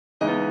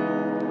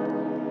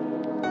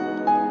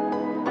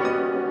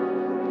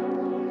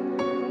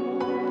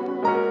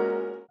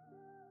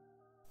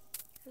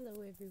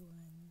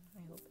everyone.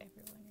 I hope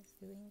everyone is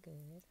doing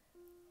good.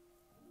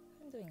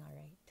 I'm doing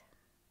alright.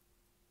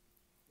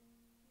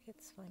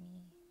 It's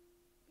funny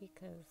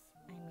because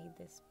I made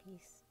this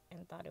piece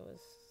and thought it was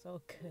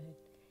so good.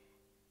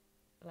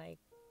 Like,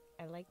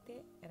 I liked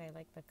it and I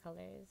liked the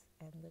colors,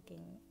 and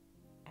looking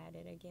at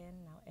it again,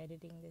 now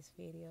editing this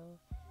video,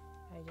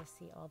 I just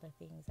see all the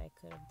things I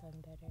could have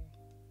done better,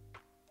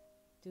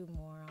 do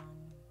more on,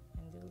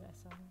 and do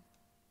less on.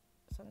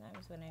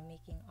 Sometimes when I'm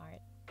making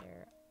art,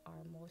 there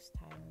are most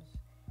times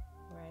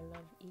where I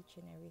love each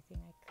and everything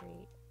I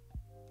create,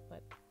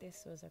 but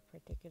this was a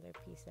particular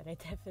piece that I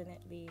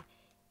definitely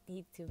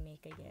need to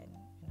make again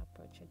and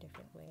approach a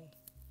different way.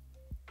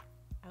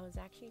 I was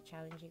actually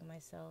challenging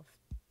myself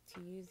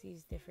to use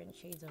these different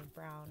shades of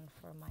brown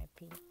for my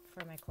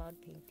cloud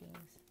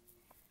paintings.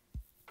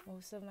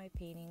 Most of my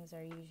paintings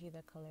are usually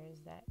the colors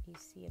that you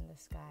see in the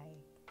sky,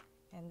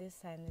 and this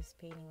time this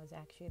painting was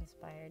actually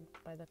inspired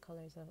by the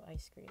colors of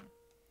ice cream.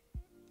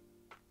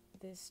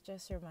 This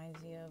just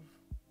reminds me of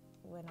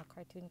when a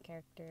cartoon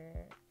character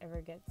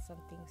ever gets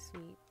something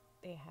sweet.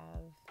 They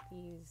have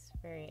these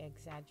very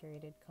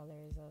exaggerated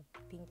colors of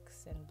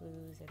pinks and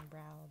blues and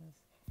browns.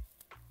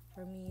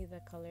 For me, the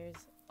colors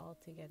all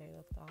together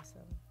looked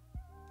awesome.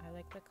 I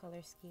like the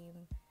color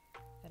scheme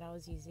that I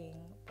was using,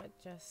 but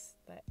just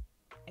the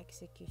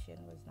execution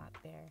was not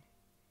there.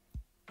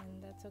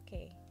 And that's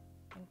okay.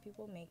 When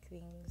people make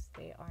things,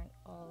 they aren't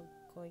all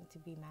going to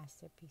be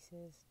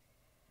masterpieces,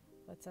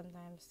 but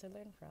sometimes to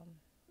learn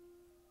from.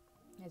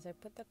 As I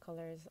put the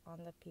colors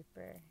on the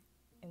paper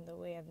in the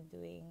way I'm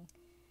doing,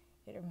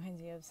 it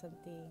reminds me of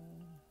something,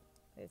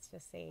 let's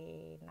just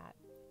say, not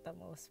the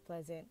most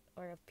pleasant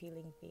or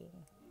appealing thing.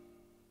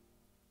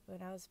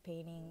 When I was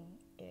painting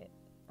it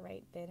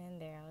right then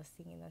and there, I was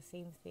thinking the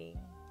same thing.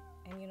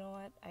 And you know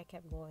what? I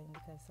kept going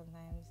because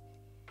sometimes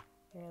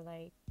you're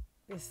like,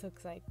 this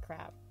looks like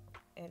crap.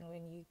 And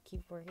when you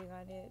keep working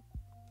on it,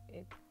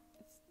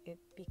 it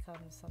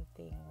becomes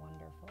something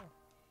wonderful.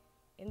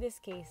 In this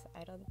case,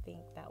 I don't think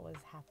that was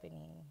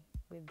happening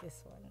with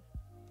this one.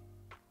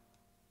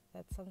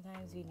 That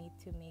sometimes we need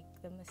to make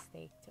the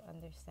mistake to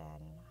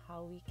understand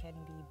how we can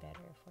be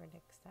better for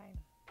next time.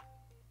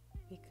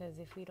 Because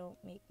if we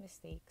don't make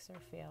mistakes or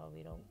fail,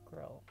 we don't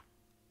grow.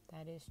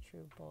 That is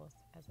true both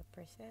as a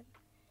person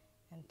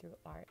and through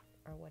art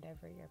or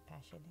whatever your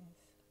passion is.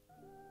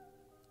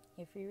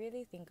 If we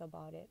really think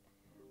about it,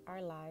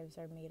 our lives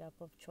are made up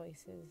of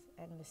choices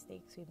and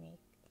mistakes we make.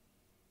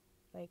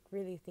 Like,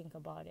 really think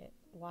about it.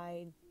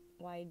 Why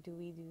do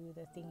we do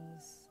the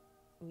things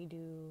we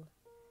do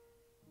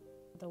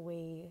the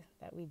way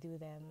that we do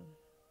them,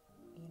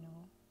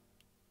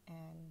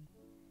 and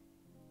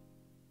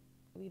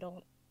we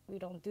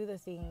don't do the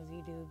things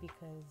we do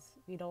because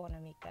we don't want to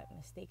make that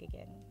mistake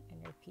again and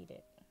repeat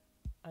it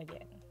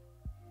again.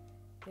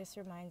 This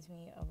reminds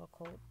me of a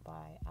quote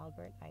by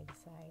Albert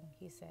Einstein.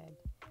 He said,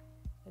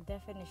 "The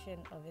definition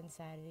of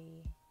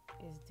insanity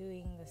is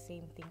doing the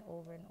same thing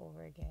over and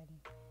over again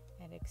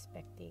and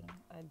expecting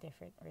a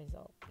different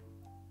result."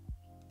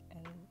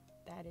 And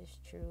that is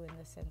true in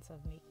the sense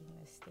of making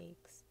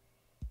mistakes.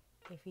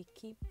 If we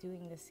keep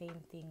doing the same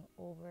thing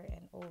over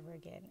and over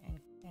again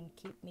and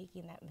keep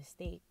making that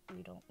mistake,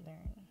 we don't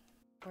learn.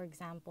 For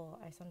example,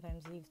 I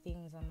sometimes leave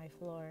things on my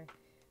floor,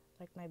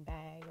 like my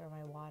bag or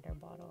my water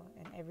bottle,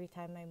 and every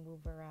time I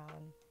move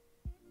around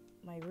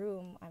my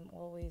room, I'm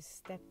always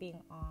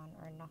stepping on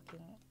or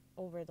knocking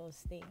over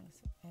those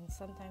things. And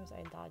sometimes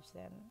I dodge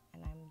them,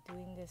 and I'm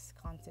doing this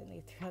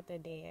constantly throughout the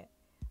day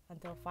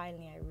until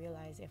finally I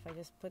realize if I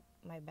just put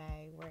my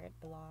bag where it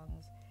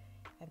belongs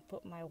and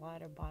put my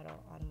water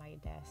bottle on my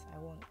desk, I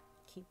won't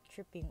keep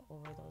tripping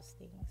over those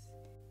things.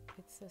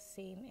 It's the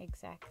same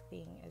exact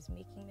thing as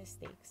making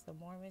mistakes. The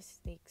more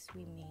mistakes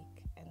we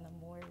make and the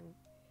more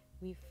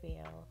we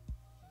fail,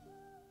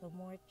 the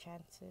more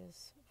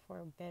chances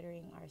for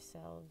bettering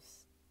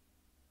ourselves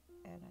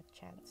and a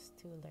chance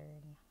to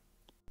learn.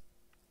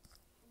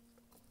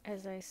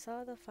 As I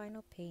saw the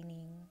final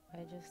painting,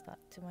 I just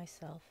thought to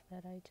myself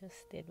that I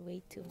just did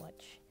way too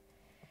much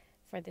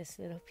for this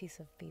little piece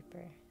of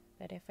paper.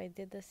 That if I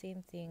did the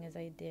same thing as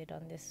I did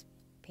on this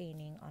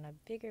painting on a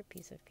bigger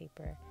piece of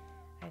paper,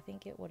 I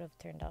think it would have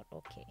turned out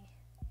okay.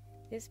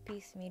 This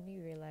piece made me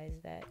realize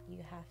that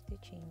you have to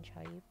change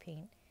how you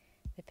paint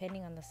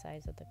depending on the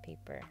size of the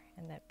paper,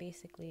 and that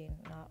basically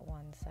not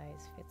one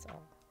size fits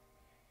all.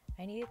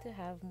 I needed to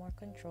have more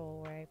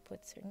control where I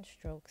put certain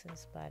strokes and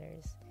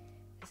splatters.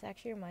 This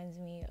actually reminds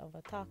me of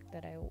a talk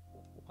that I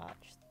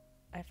watched.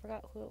 I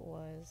forgot who it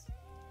was,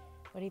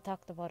 but he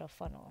talked about a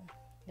funnel.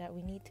 That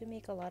we need to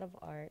make a lot of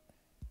art,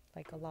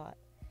 like a lot,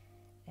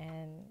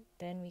 and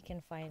then we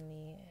can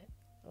finally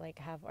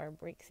have our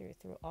breakthrough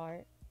through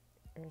art,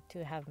 or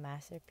to have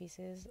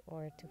masterpieces,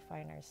 or to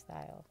find our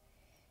style.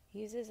 He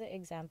uses the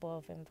example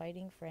of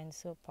inviting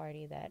friends to a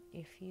party, that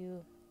if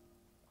you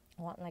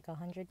want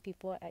 100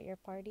 people at your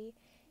party,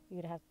 you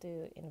would have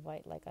to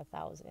invite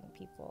 1,000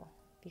 people,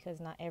 because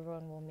not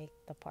everyone will make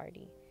the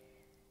party.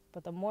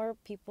 But the more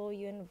people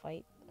you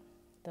invite,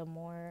 the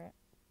more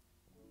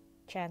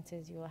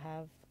chances you will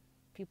have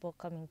people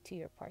coming to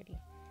your party.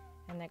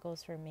 And that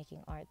goes for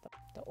making art.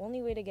 The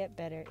only way to get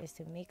better is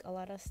to make a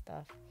lot of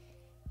stuff,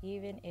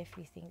 even if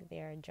you think they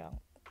are junk,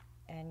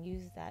 and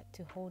use that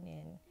to hone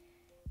in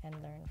and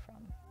learn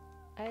from.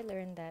 I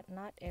learned that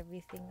not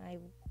everything I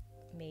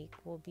make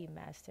will be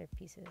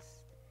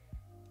masterpieces.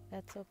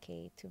 That's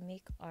okay to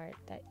make art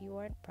that you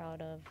aren't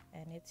proud of,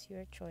 and it's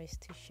your choice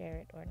to share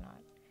it or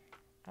not.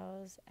 I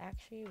was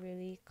actually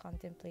really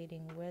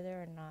contemplating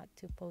whether or not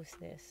to post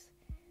this,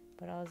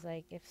 but I was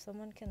like, if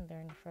someone can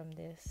learn from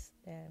this,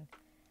 then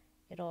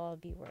it'll all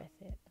be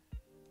worth it.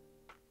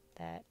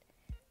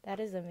 That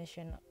is a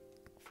mission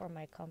for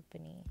my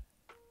company,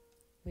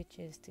 which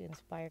is to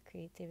inspire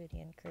creativity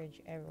and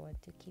encourage everyone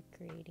to keep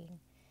creating.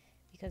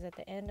 Because at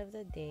the end of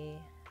the day,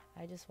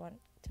 I just want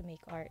to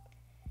make art.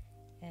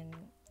 And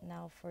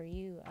now for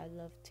you, I'd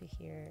love to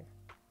hear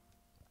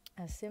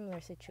a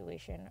similar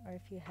situation, or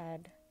if you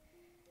had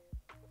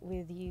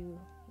with you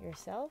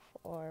yourself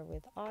or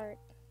with art,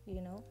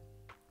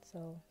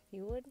 So if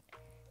you would,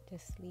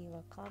 just leave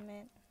a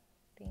comment.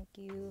 Thank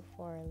you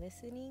for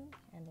listening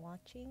and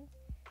watching,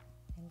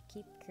 and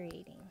keep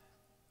creating.